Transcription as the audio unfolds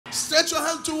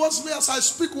come towards me as I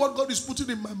speak what God is putting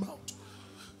in my mouth.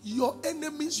 Your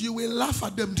enemies, you will laugh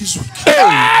at them this week.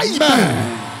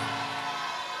 Amen.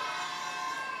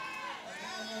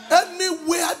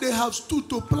 Anywhere they have stood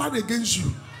to plan against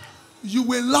you, you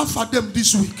will laugh at them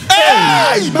this week.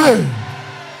 Amen.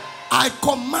 I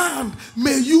command,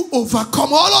 may you overcome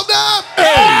all of them.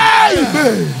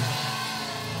 Amen.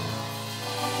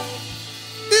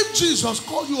 If Jesus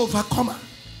called you overcomer,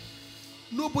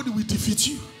 nobody will defeat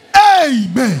you.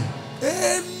 Amen.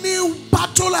 Any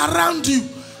battle around you,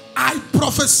 I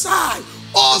prophesy,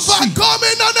 overcome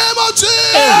in the name of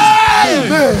Jesus.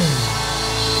 Amen.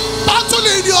 Battle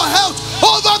in your health,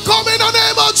 overcome in the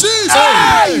name of Jesus.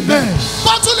 Amen.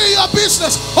 Battle in your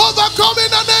business, overcome in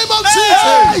the name of Jesus.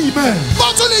 Amen.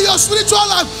 Battle in your spiritual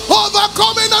life,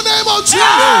 overcome in the name of Jesus.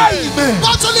 Amen.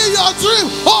 Battle in your dream,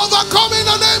 overcome in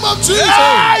the name of Jesus.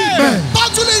 Amen.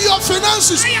 Battle in your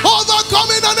finances, overcome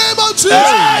in the name of Jesus.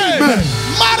 Amen.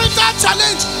 Marital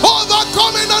challenge,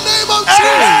 overcome in the name of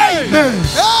Jesus. Amen.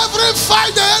 Every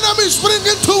fight the enemy is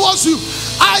bringing towards you,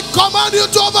 I command you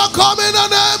to overcome in the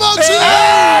name of Jesus.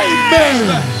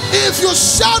 Amen. If you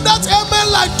shout that amen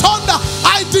like thunder,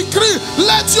 I decree,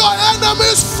 let your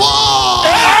enemies fall.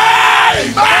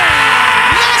 Amen.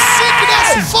 Let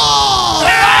sickness fall.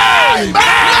 Amen.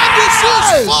 Let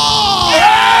disease fall.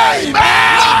 Amen.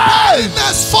 Let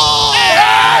barrenness fall.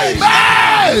 Amen.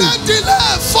 Let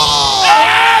delay fall.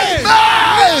 Amen.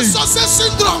 Let success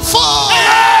syndrome fall.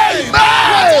 Amen.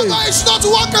 Whatever is not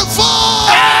working fall.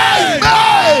 Amen.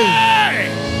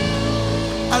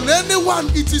 And anyone,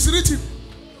 it is written,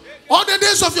 all the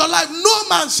days of your life, no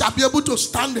man shall be able to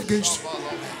stand against you.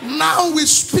 Now we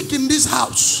speak in this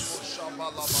house,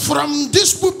 from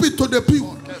this pulpit to the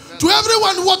pew, to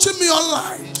everyone watching me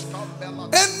online.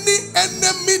 Any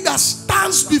enemy that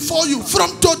stands before you,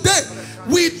 from today,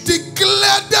 we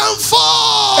declare them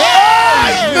fall.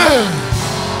 Amen.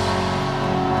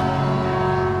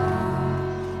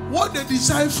 What they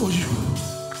design for you,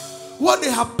 what they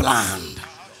have planned,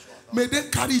 may they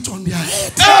carry it on their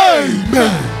head.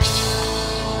 Amen.